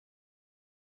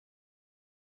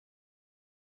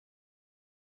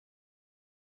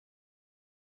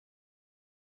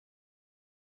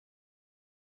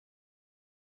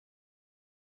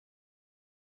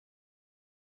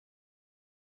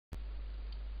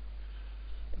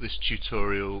this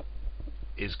tutorial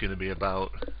is going to be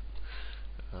about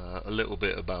a little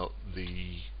bit about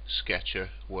the Sketcher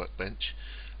Workbench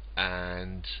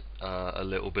and a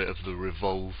little bit of the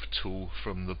Revolve tool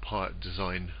from the Part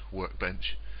Design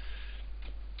Workbench.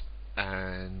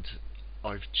 And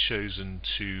I've chosen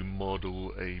to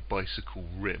model a bicycle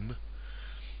rim.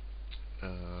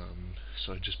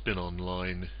 So I've just been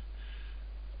online,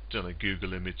 done a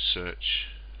Google image search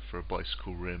for a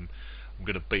bicycle rim. I'm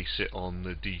going to base it on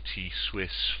the DT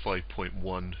Swiss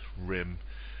 5.1 rim,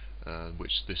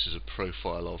 which this is a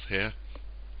profile of here.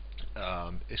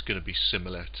 It's going to be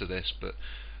similar to this, but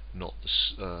not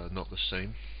the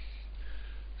same.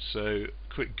 So,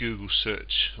 quick Google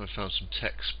search, I found some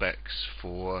tech specs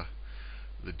for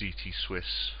the DT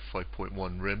Swiss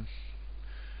 5.1 rim.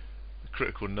 The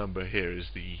critical number here is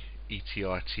the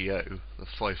ETRTO, the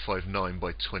 559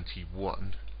 by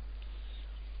 21.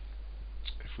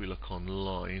 If we look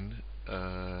online,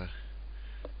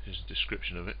 here's a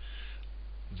description of it.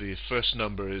 The first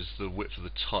number is the width of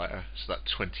the tyre, so that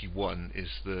 21 is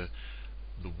the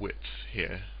width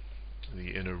here,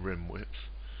 the inner rim width.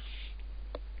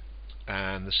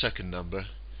 And the second number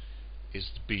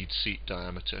is the bead seat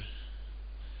diameter,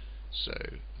 so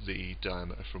the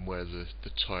diameter from where the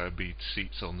tyre bead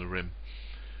seats on the rim.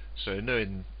 So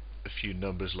knowing a few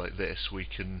numbers like this, we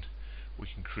can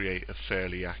create a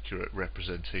fairly accurate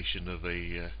representation of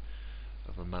a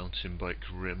mountain bike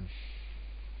rim.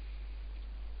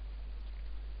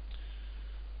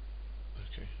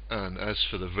 Okay. And as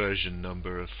for the version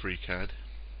number of FreeCAD,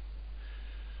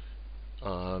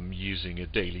 I'm using a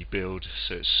daily build,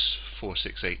 so it's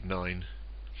 4689.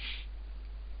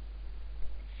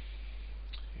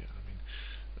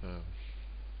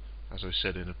 As I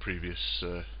said in a previous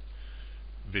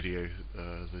video,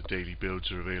 the daily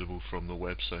builds are available from the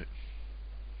website.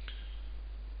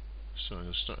 So I'm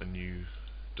going to start a new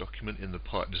document in the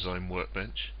Part Design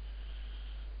Workbench.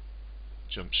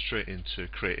 Jump straight into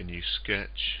create a new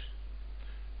sketch,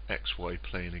 XY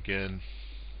plane again,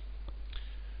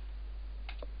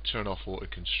 turn off auto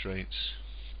constraints.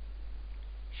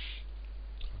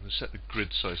 I'm going to set the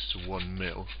grid size to 1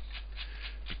 mil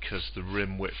because the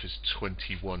rim width is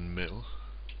 21 mil,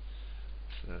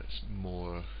 so it's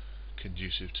more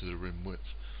conducive to the rim width.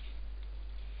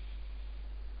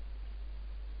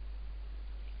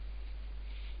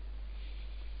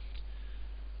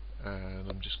 And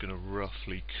I'm just going to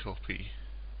roughly copy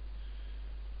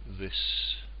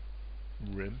this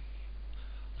rim.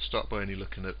 I'll start by only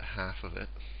looking at half of it.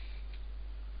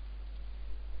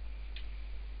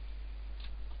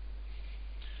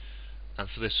 And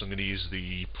for this I'm going to use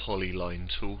the polyline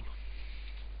tool.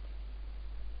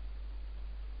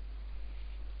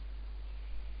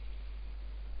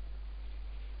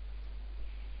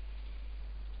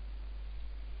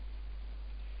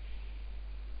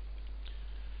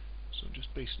 So I'm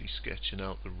just basically sketching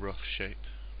out the rough shape.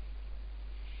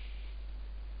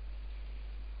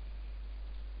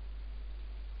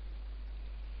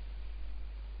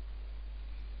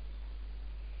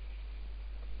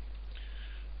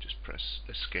 Just press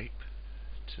escape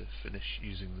to finish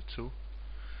using the tool.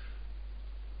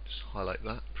 Just highlight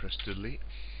that, press delete.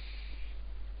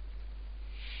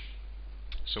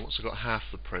 So once I've got half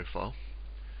the profile,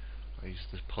 I use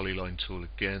the polyline tool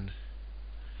again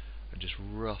and just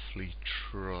roughly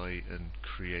try and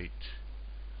create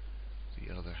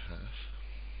the other half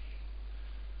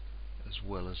as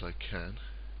well as I can.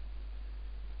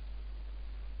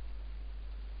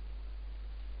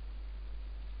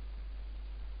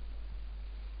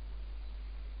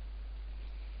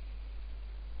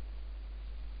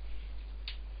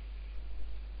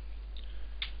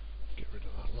 Get rid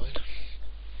of that line.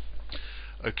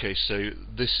 Okay, so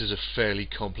this is a fairly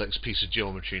complex piece of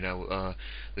geometry now.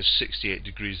 There's 68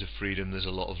 degrees of freedom, there's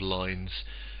a lot of lines,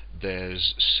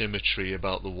 there's symmetry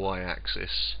about the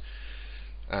y-axis,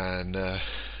 and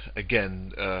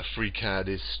again, FreeCAD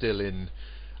is still in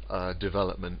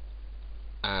development,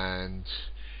 and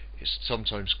it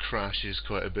sometimes crashes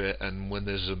quite a bit, and when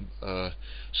there's a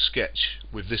sketch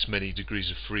with this many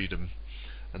degrees of freedom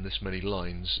and this many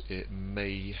lines, it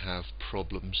may have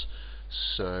problems.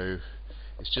 So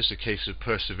it's just a case of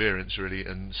perseverance really,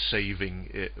 and saving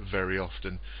it very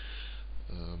often.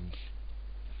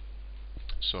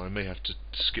 So I may have to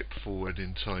skip forward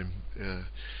in time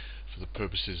for the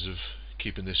purposes of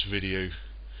keeping this video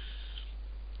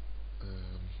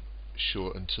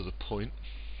short and to the point.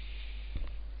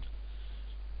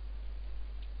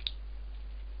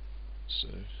 So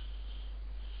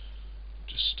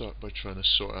just start by trying to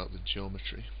sort out the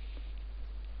geometry.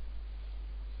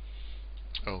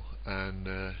 Oh, and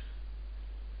if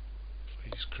I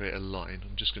let's create a line.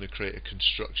 I'm just going to create a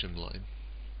construction line.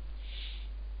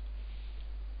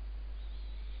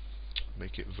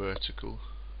 Make it vertical.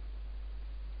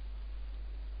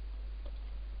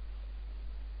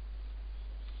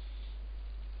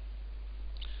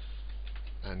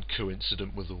 And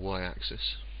coincident with the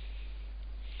y-axis.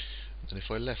 And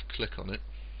if I left click on it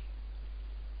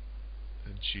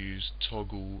and choose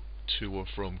toggle to or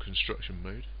from construction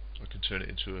mode, I can turn it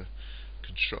into a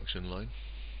construction line.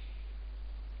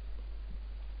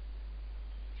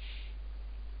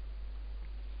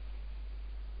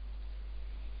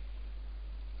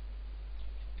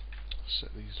 Set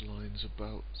these lines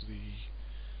about the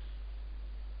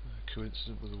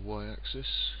coincident with the y-axis.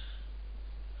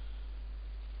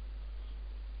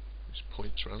 These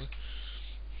points rather.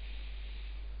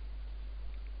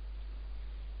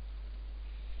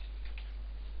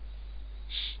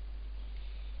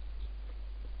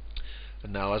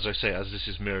 And now, as I say, as this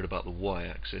is mirrored about the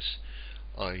y-axis,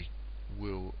 I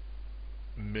will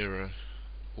mirror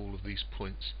all of these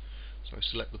points. So I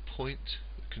select the point,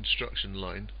 the construction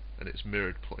line, and its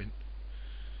mirrored point,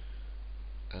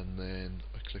 and then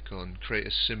I click on create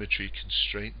a symmetry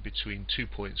constraint between 2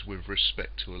 points with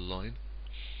respect to a line.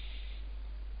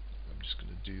 I'm just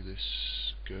going to do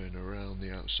this going around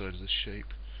the outside of the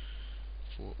shape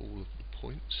for all of the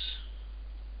points.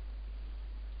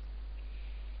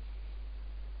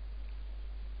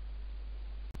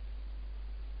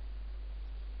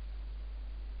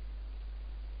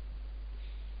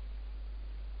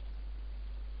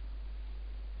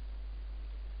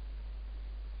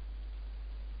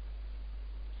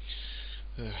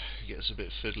 It gets a bit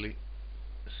fiddly.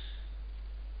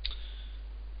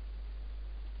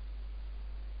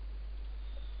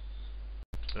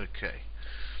 Okay,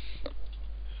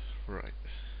 right.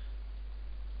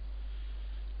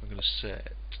 I'm going to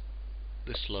set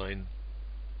this line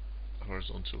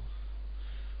horizontal.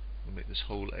 I'll make this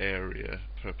whole area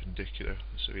perpendicular,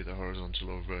 so either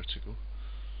horizontal or vertical.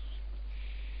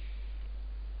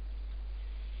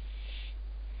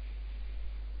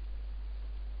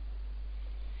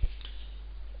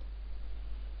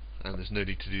 And there's no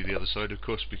need to do the other side, of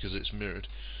course, because it's mirrored.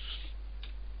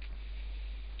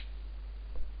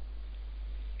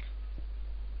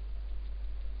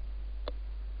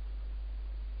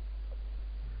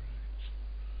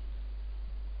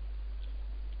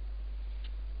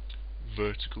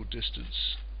 Vertical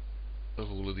distance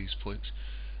of all of these points.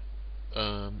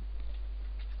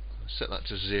 Set that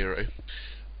to 0,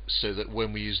 so that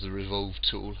when we use the Revolve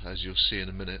tool, as you'll see in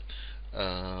a minute,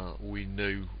 we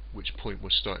know which point we're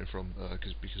starting from,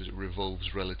 because it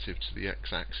revolves relative to the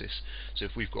x-axis. So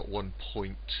if we've got one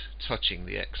point touching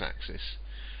the x-axis,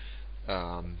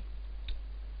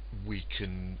 we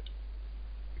can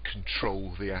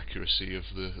control the accuracy of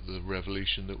the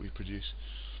revolution that we produce.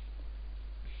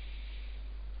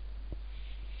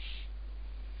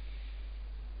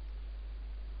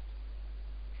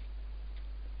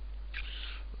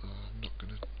 I'm not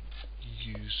going to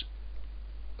use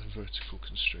a vertical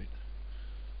constraint.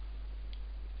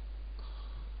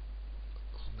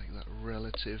 I'll make that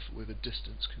relative with a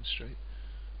distance constraint.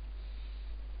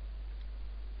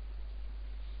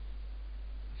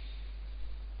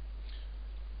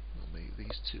 I'll make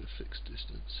these two a fixed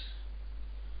distance,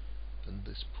 and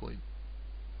this point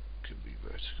can be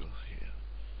vertical here.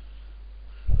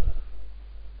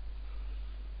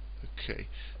 Okay,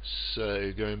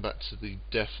 so going back to the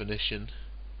definition,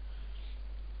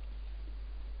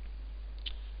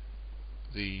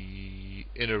 the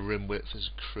inner rim width is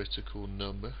a critical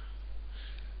number,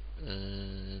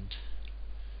 and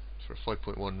for a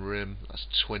 5.1 rim, that's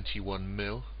 21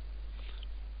 mil.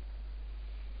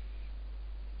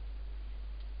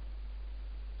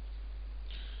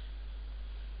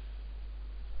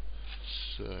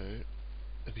 So,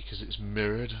 because it's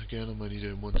mirrored, again I'm only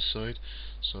doing one side,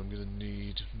 so I'm going to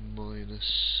need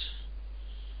minus,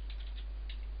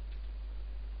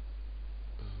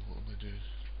 what am I doing?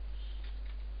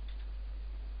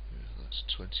 Yeah, that's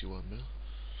 21 mil.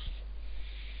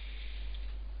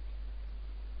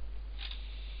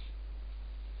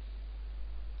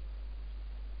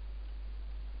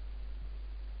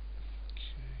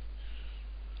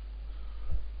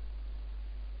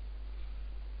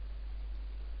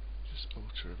 Just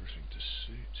alter everything to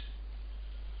suit.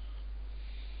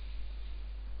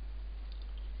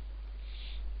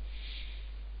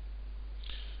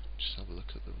 Just have a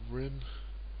look at the rim.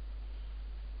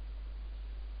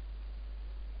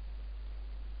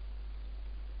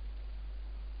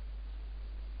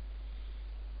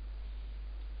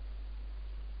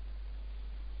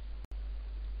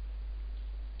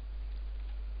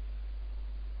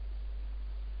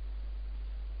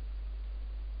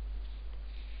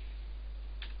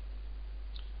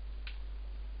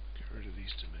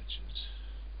 Richard.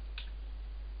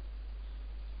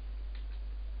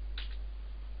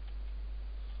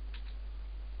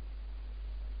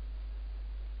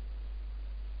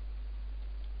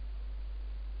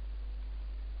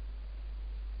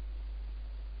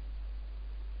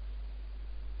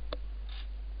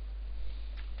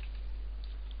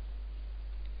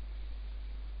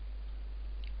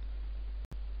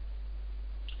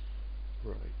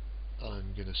 Right,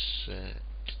 I'm going to set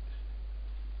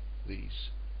these.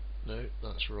 No,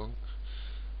 that's wrong.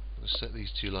 I'm going to set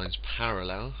these two lines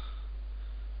parallel.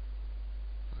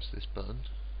 That's this button.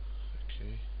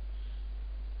 Okay.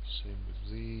 Same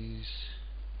with these.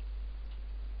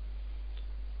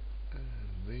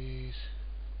 And these.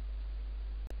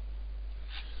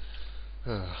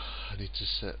 I need to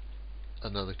set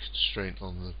another constraint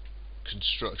on the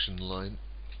construction line.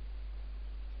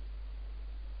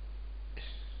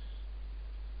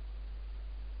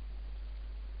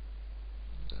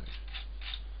 No.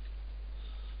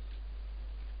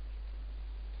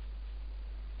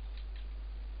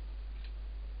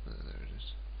 Oh, there it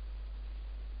is.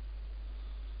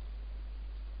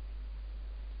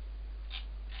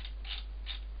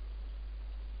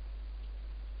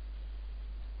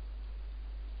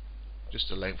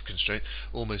 Just a length constraint.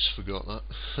 Almost forgot that.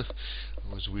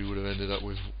 Otherwise we would have ended up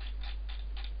with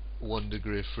 1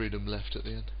 degree of freedom left at the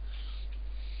end.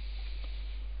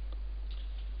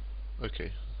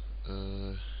 Okay.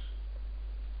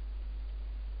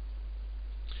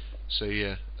 So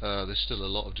yeah, there's still a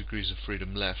lot of degrees of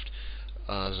freedom left.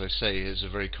 As I say, it's a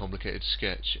very complicated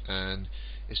sketch, and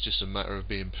it's just a matter of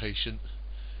being patient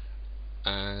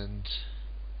and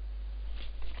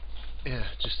yeah,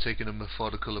 just taking a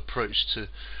methodical approach to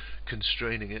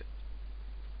constraining it.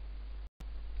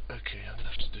 Okay, I'm gonna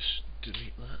have to just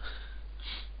delete that.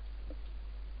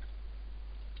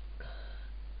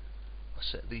 I'll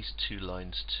set these two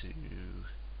lines to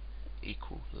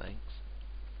equal length.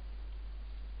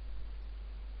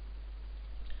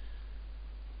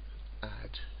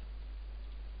 Add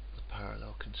the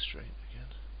parallel constraint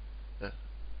again.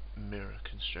 Mirror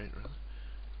constraint rather.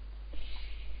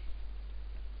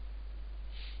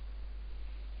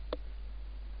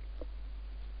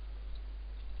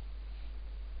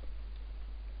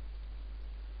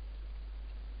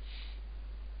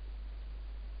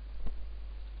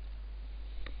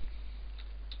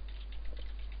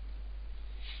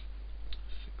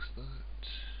 Fix that.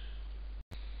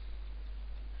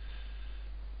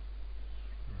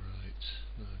 Right,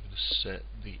 now I'm going to set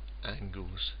the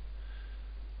angles.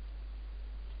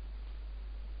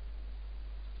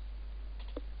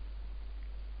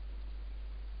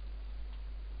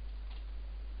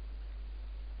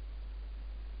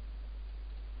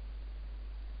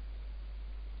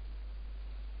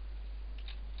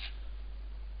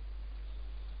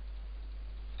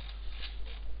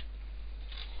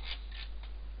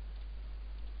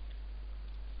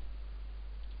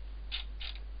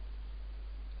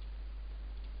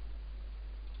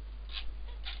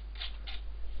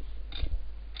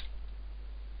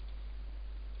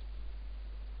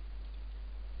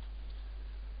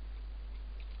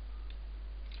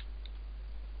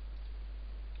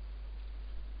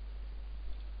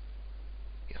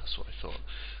 Yeah, that's what I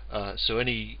thought. So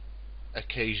any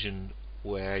occasion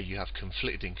where you have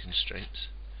conflicting constraints,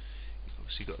 you've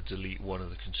obviously got to delete one of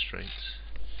the constraints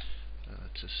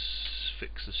to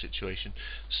fix the situation.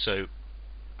 So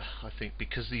I think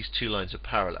because these two lines are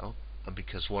parallel, and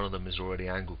because one of them is already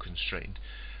angle constrained,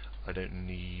 I don't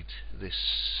need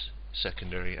this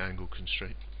secondary angle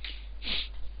constraint.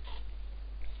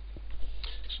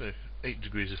 So 8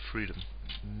 degrees of freedom,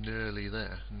 nearly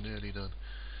there, nearly done.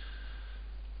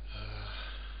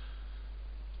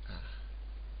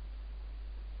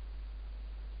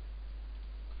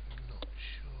 I'm not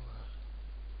sure.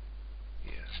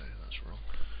 Yeah, no, that's wrong.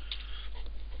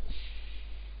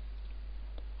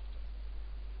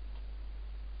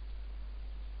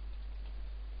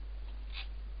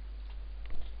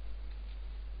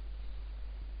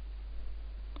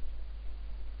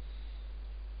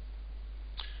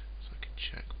 So I can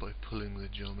check by pulling the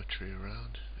geometry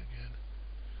around again.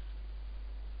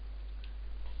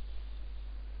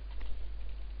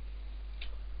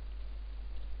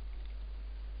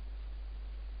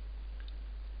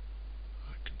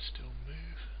 I can still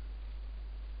move.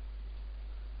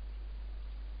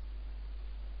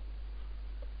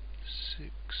 6.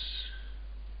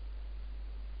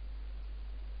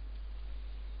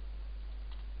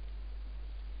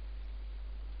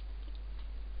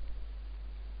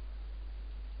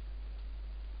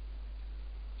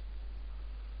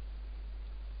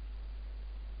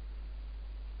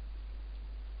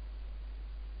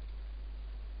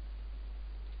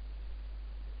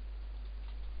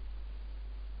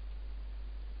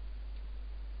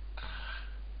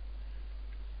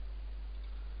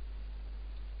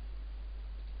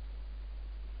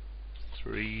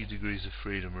 3 degrees of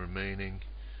freedom remaining.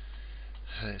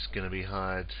 It's going to be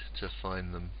hard to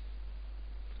find them.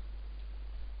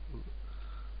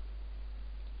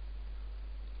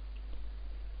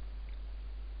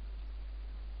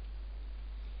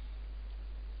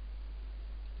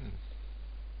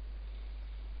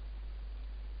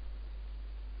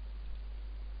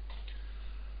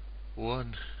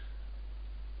 One.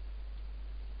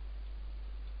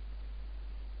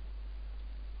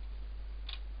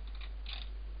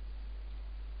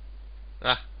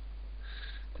 Ah,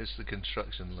 it's the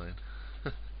construction line.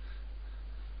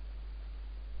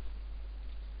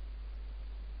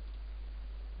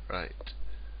 Right,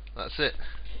 that's it.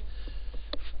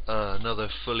 Another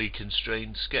fully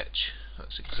constrained sketch.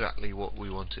 That's exactly what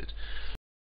we wanted.